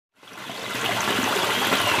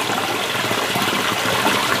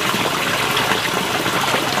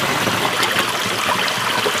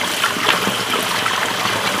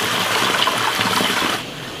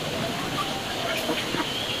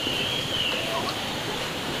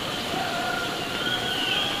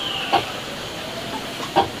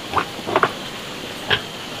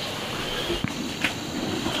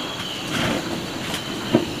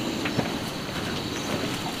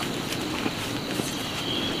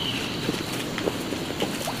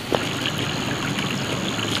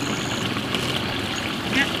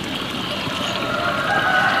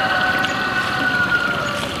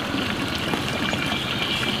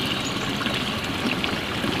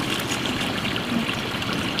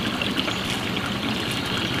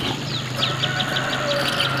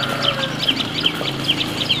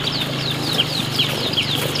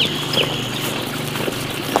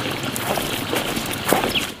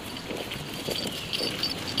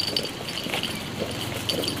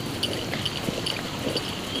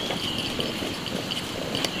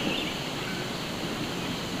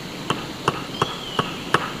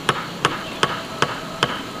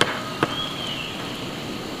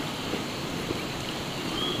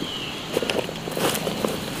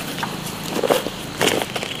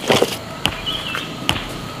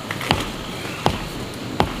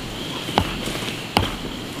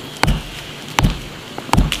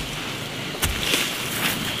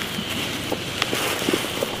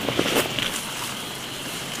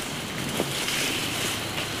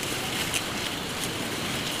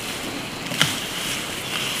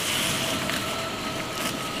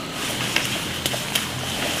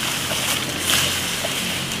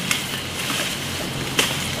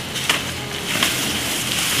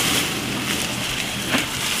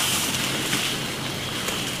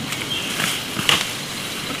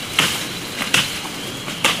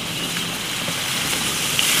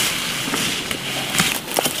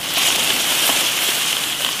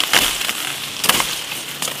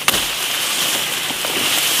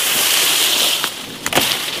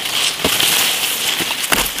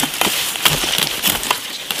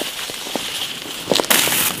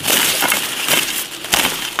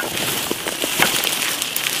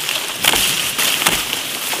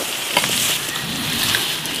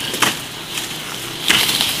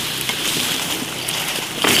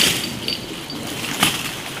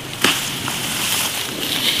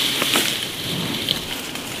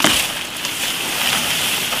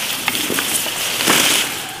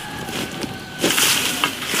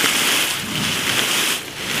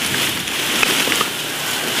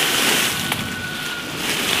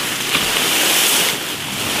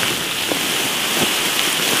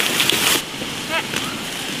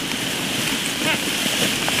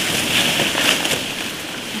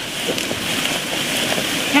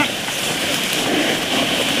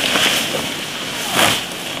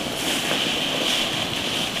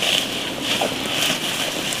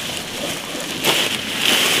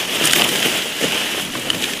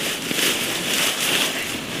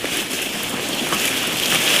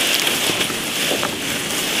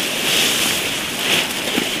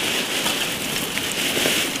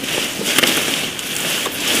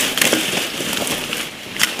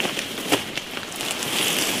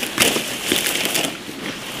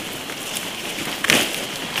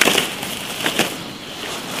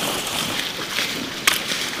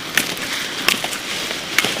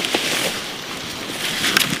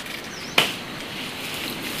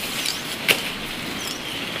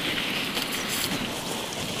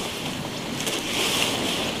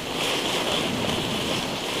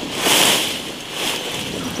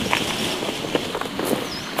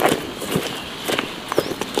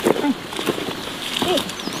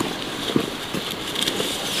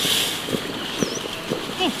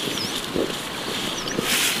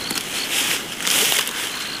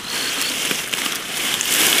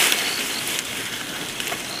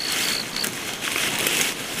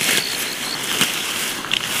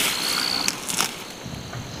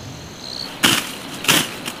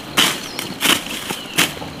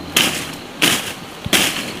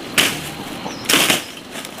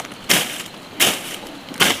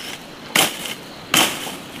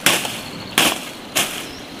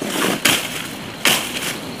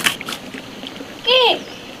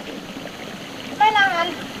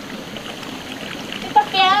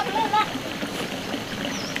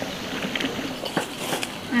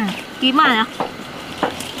ký mà nhá.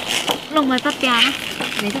 Lồng ngoài tắt bia á.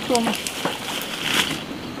 Lấy thức tôm.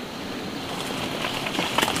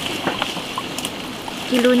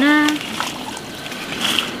 Kilo na.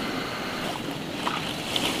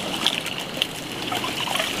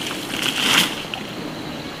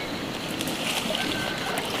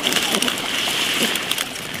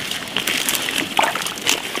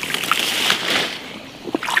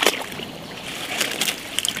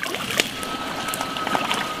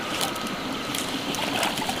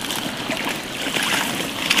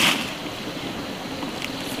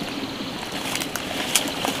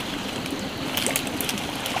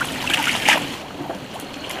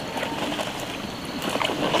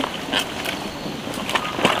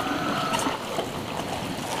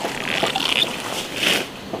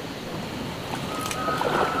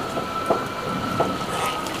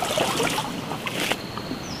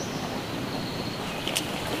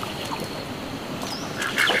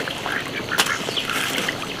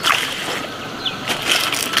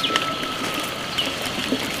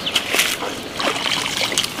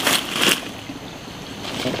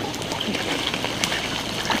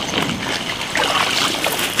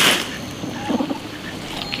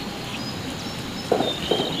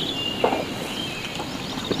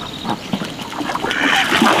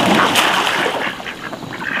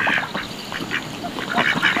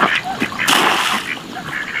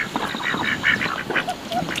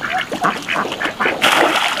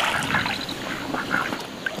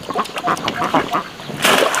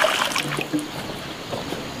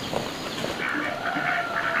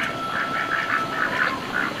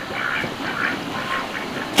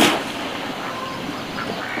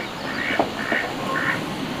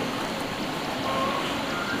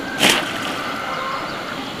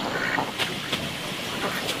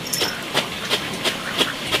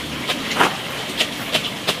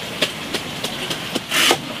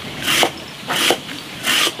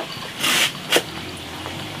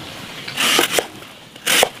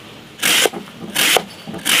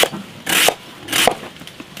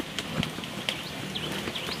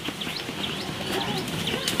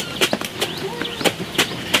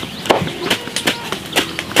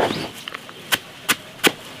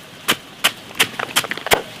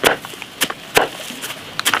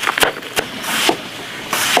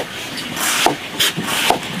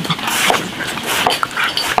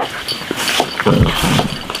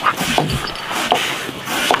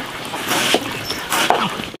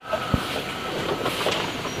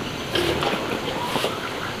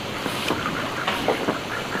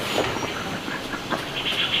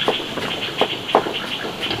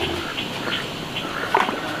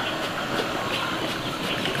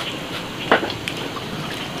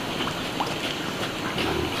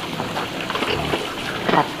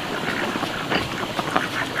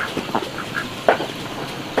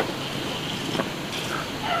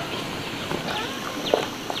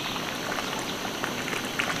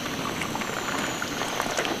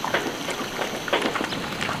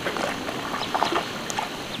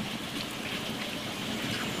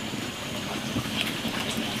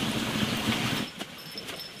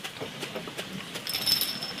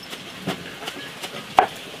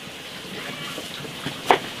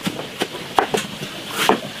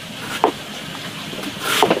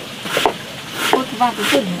 vào cái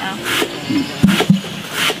sừng nào.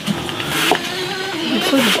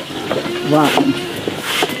 Sừng. Vào.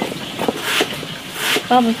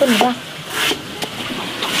 Vào cái sừng vào.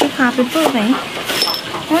 Cái khá cái sừng này.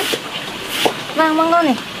 Vang vang đó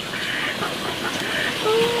này.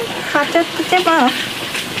 Khá chết vào.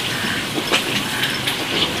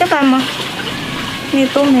 Chết vào mà. Mì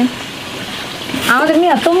tôm này. Áo cái mì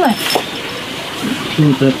tôm này.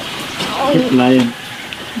 Tôm thật. Chết lại.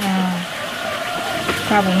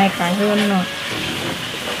 Sao bữa này cái hơn rồi.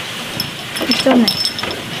 Cái tôm này.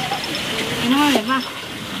 Nó để vào.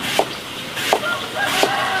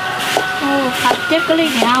 Ô, khát chết cái ly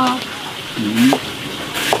này nào.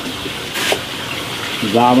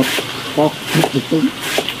 Ra một bóc hết được tôm.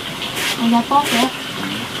 Anh ra bóc kìa.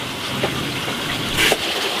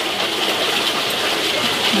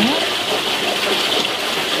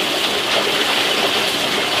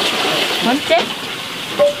 Vẫn chết.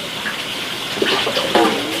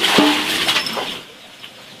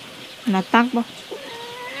 Là tắc không?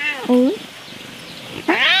 Úi.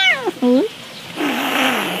 Úi.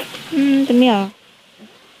 Tụi mẹ à?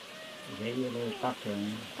 Tắc rồi.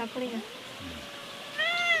 Tắc đi à?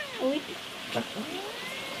 Úi. Tắc.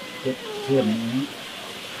 Chết thuyền nữa.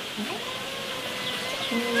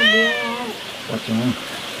 Tắc nữa.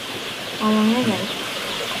 Làm như vậy.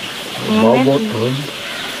 Bỏ bột thôi.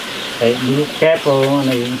 Đấy, nước kép vô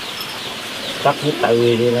này. cắt hết tại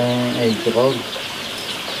vì đi là ấy chỉ có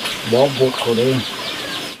bó bột của đi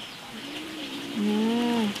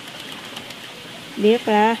biết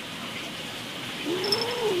là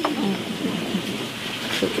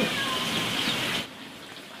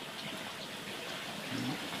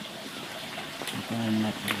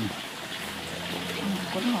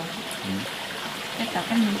cuốn rồi tất cả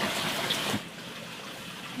các mình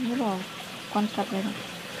đúng rồi quan trọng đây này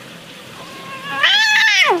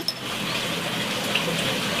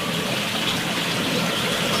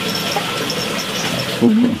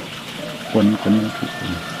quần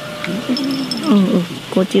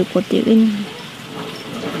cô chịu in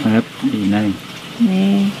hấp gì này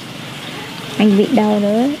nè anh bị đau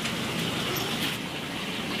đấy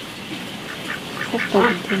khúc cùng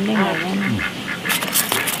thêm đây này em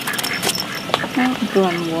nó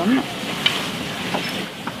còn muốn ạ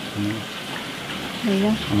thấy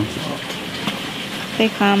khôngไป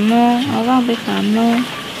khámเอาว่างไปkhám luôn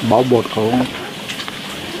bó bột có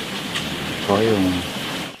dùng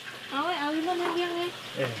ao đi luôn em đi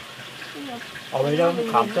ở đây đâu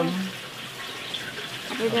khám chấm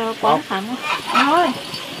bây giờ có khám không thôi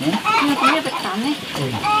nhưng mà phải khám đi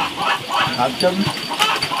khám chấm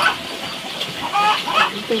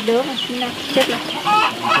từ đỡ mà xin nào chết rồi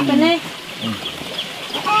bên đây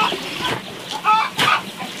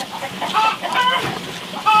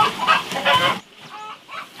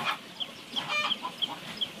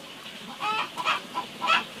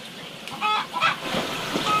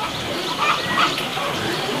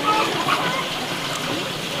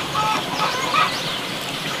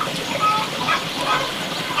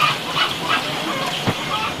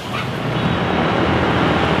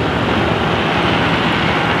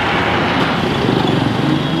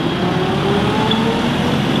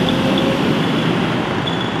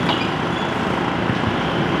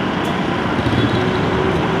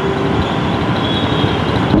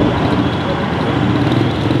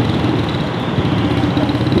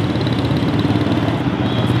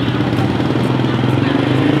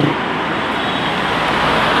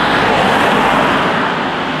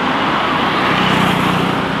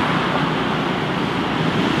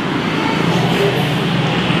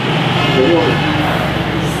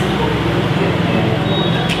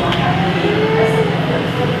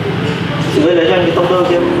Chị ơi lấy cho anh cái tông đơn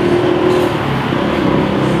kia.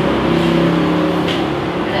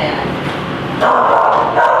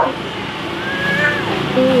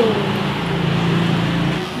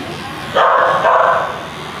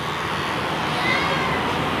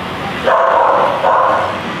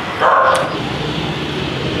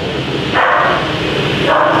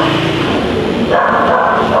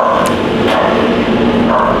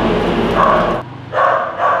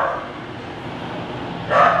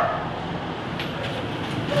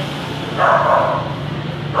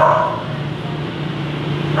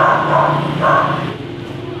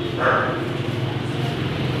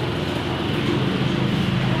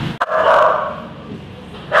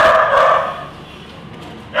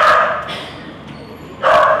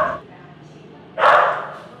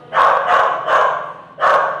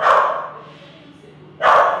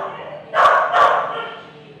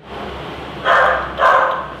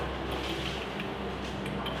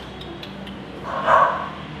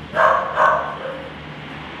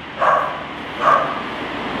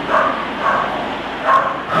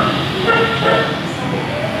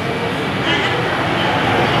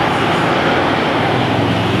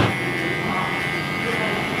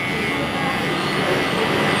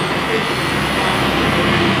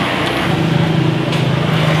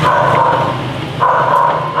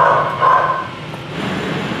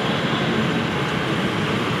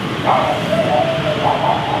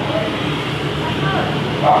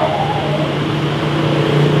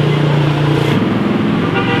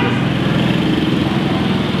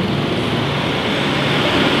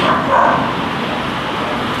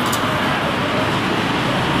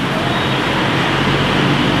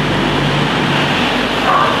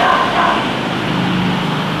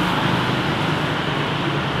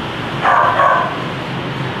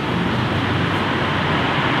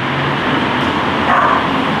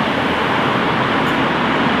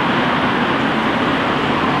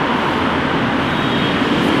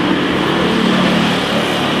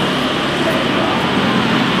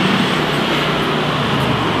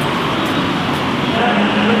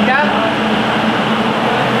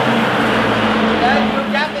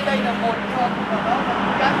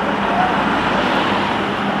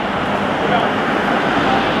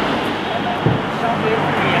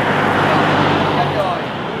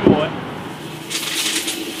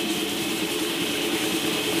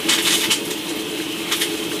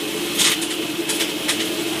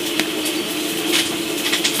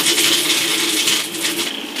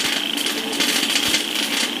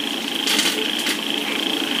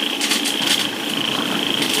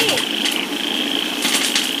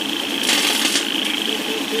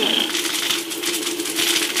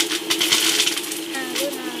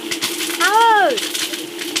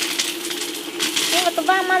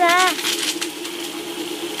 ra.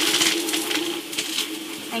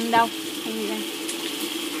 Anh đâu? Anh gì đây?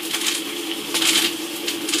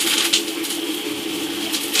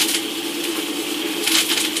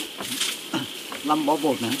 Lâm bỏ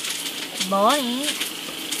bột nữa. Bó đi.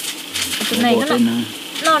 Cái này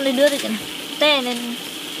nó đi đưa đi cái này. Tê lên.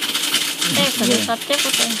 Tê phải đi sọt chết của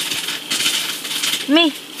tê. Mi,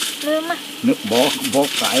 đưa mà. Nước bó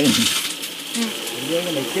cái. Dưới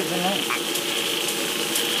cái này chết nó.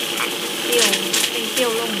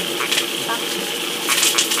 Tiêu luôn. Tắt.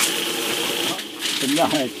 Tính ra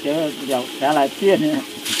là chứ dầu trả lại tiền nữa.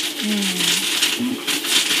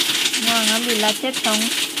 Ngon nó bị lá chết không?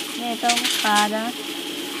 Nghe tao phá đó.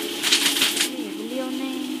 Liêu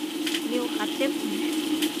này, liêu khá chết.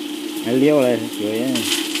 Cái liêu này cười ấy.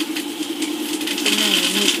 Cái này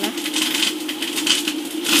nhịp lắm.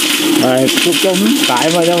 Rồi cúc chống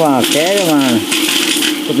cái mà cho mà ké cho mà.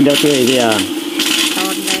 Cúc cho tươi kìa.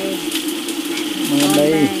 Còn đây. Còn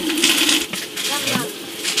đây.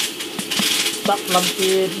 Bắt lâm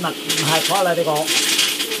kia mặt hai khó lại đi con.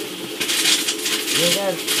 Như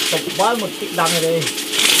cái tục bói một chiếc đằng này đi.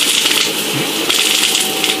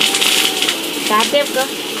 Cá tiếp cơ.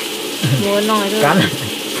 Ngồi nổi thôi. Cắn.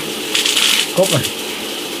 Cúc này.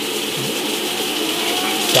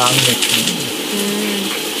 Trăng này.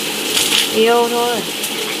 Yêu thôi.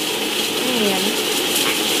 Nghiền.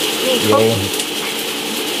 Mì khóc.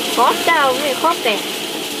 Khóc đâu, mì khóc đẹp.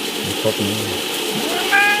 Khóc nữa.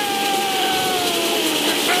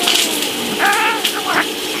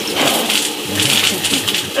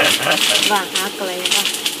 Vàng ác lấy vào.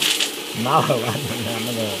 Nó rồi bạn làm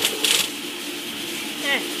nó rồi.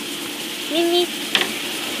 Mimi.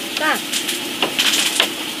 Cả.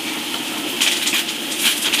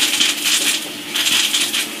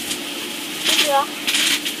 Thích chưa?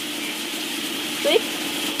 Tuyết.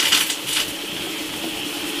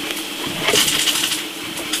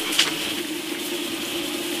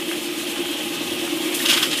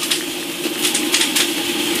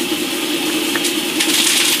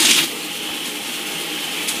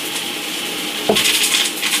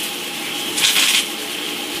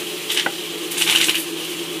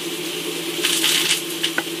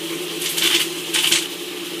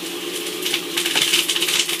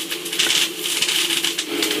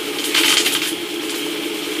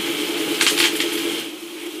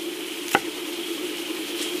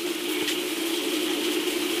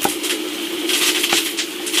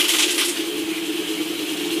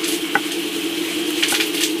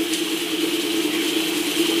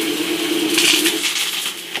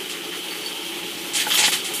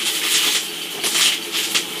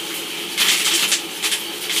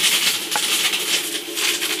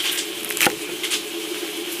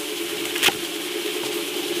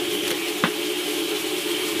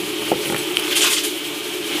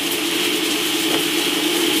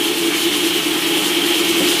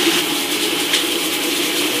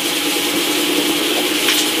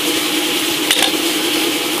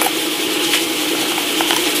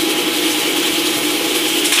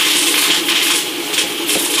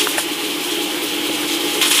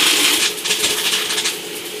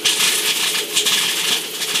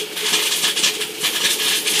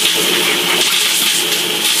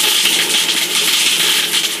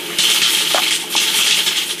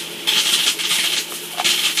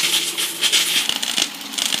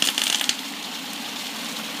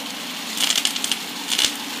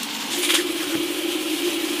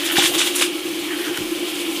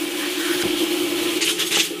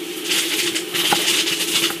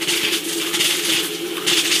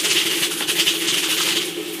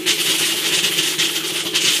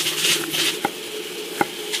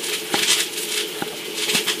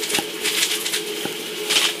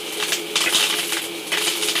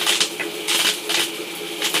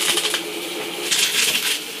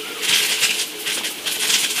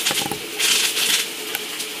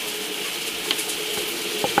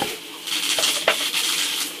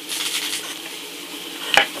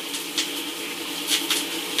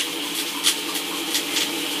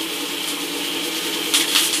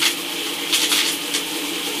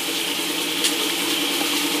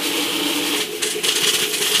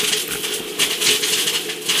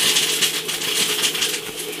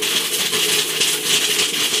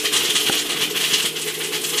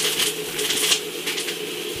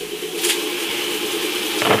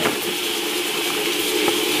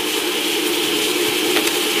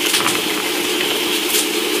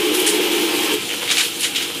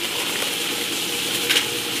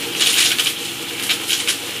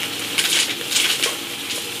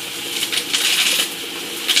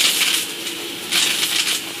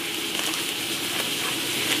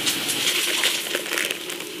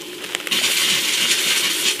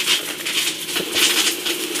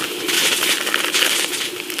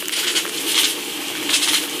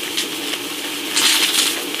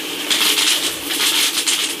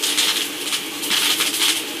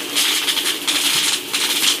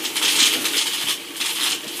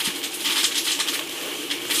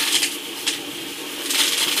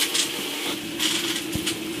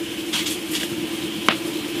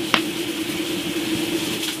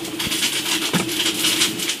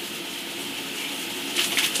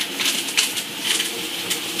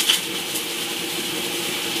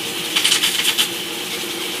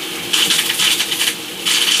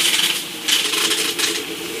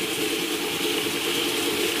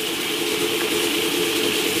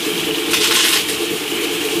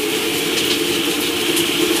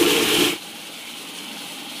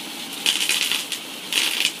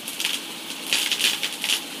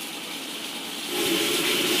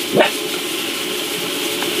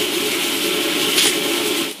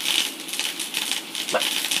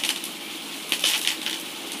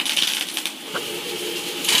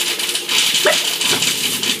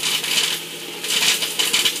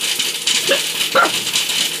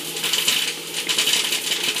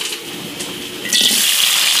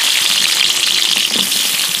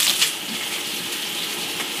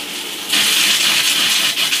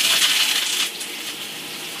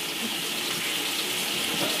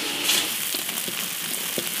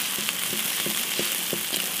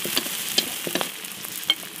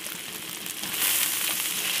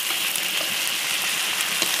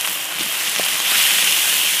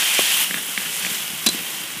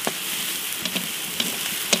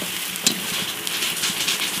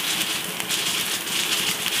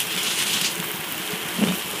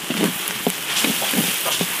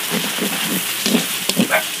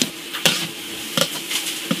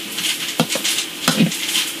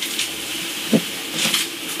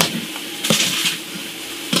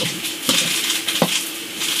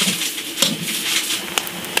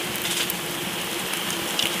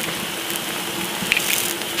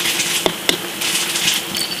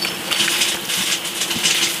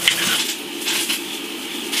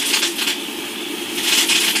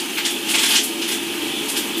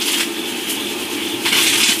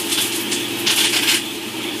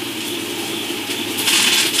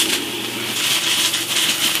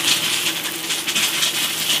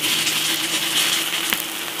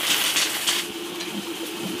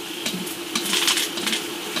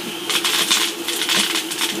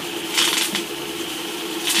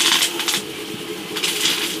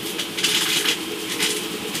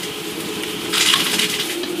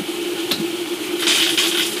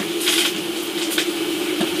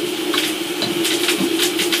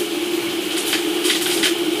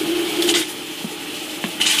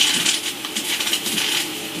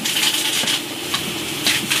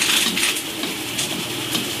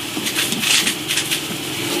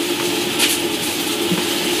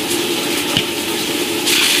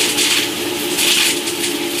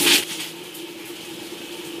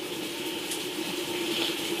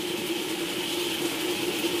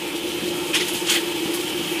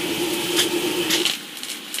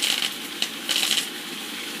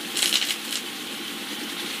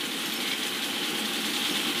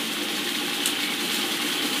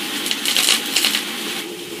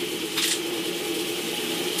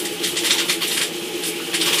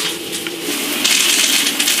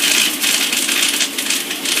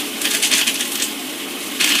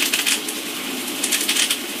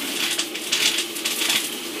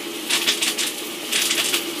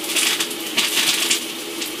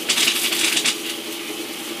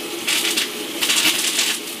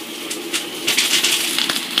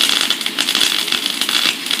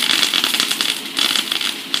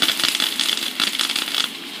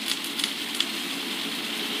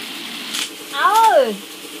 ơi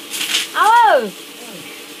áo ơi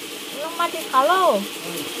lông ma thì khó lô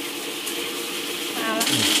เอาละ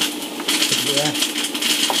Yeah.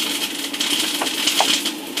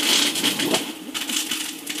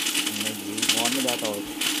 Ngon mới ra rồi.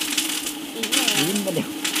 Chín mới được.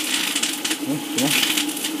 Nè.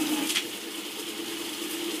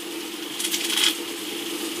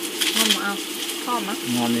 ngon mà ao ngon mà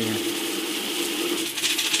Ngon đi.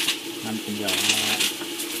 Năm chừng giờ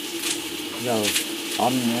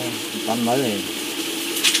con mới rồi.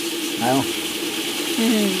 Thấy không?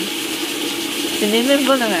ทีนี้ไม่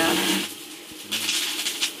พูดอะไรอ่ะ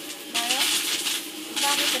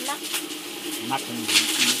ra cái tính đó Mắt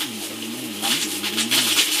lắm.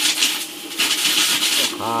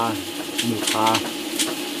 Kha, nhiều kha.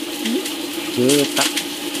 Chứ tắt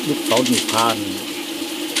lúc tối nhiều kha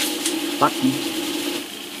tắt.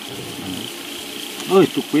 Ơi,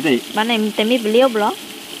 chụp quý đây. bạn này tem mi beliau belum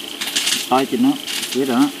Tay trên nó, quý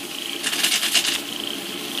đó.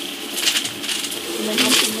 mình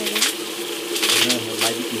không tin đây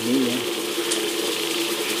Lại đi tìm đi vậy.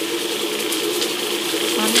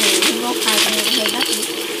 con này không có khai cái này hơi đắt đi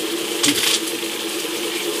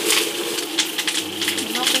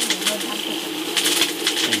nó cũng nhiều hơn tham thịt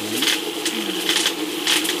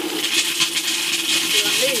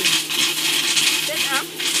đi chết áo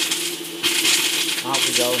Học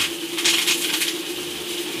đi đâu?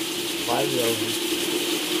 Phải đi đâu?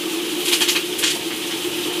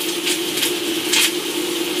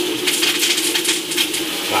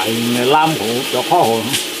 Phải làm hộ cho khó hộ.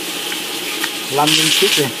 Làm những chút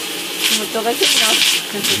đi. một chỗ cái thích nào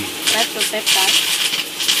tép cho tép cái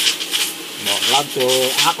Bỏ làm cho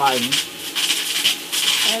áp lại.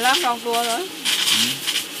 này lắm con cua rồi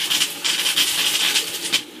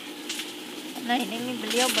này nên mi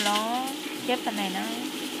beliau belum chết cái này nó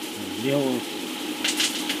Liêu.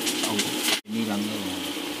 Ông đi lần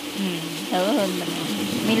nữa. đỡ hơn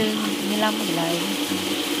mình mi lâm thì lại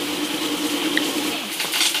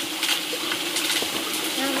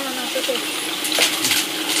nó từ từ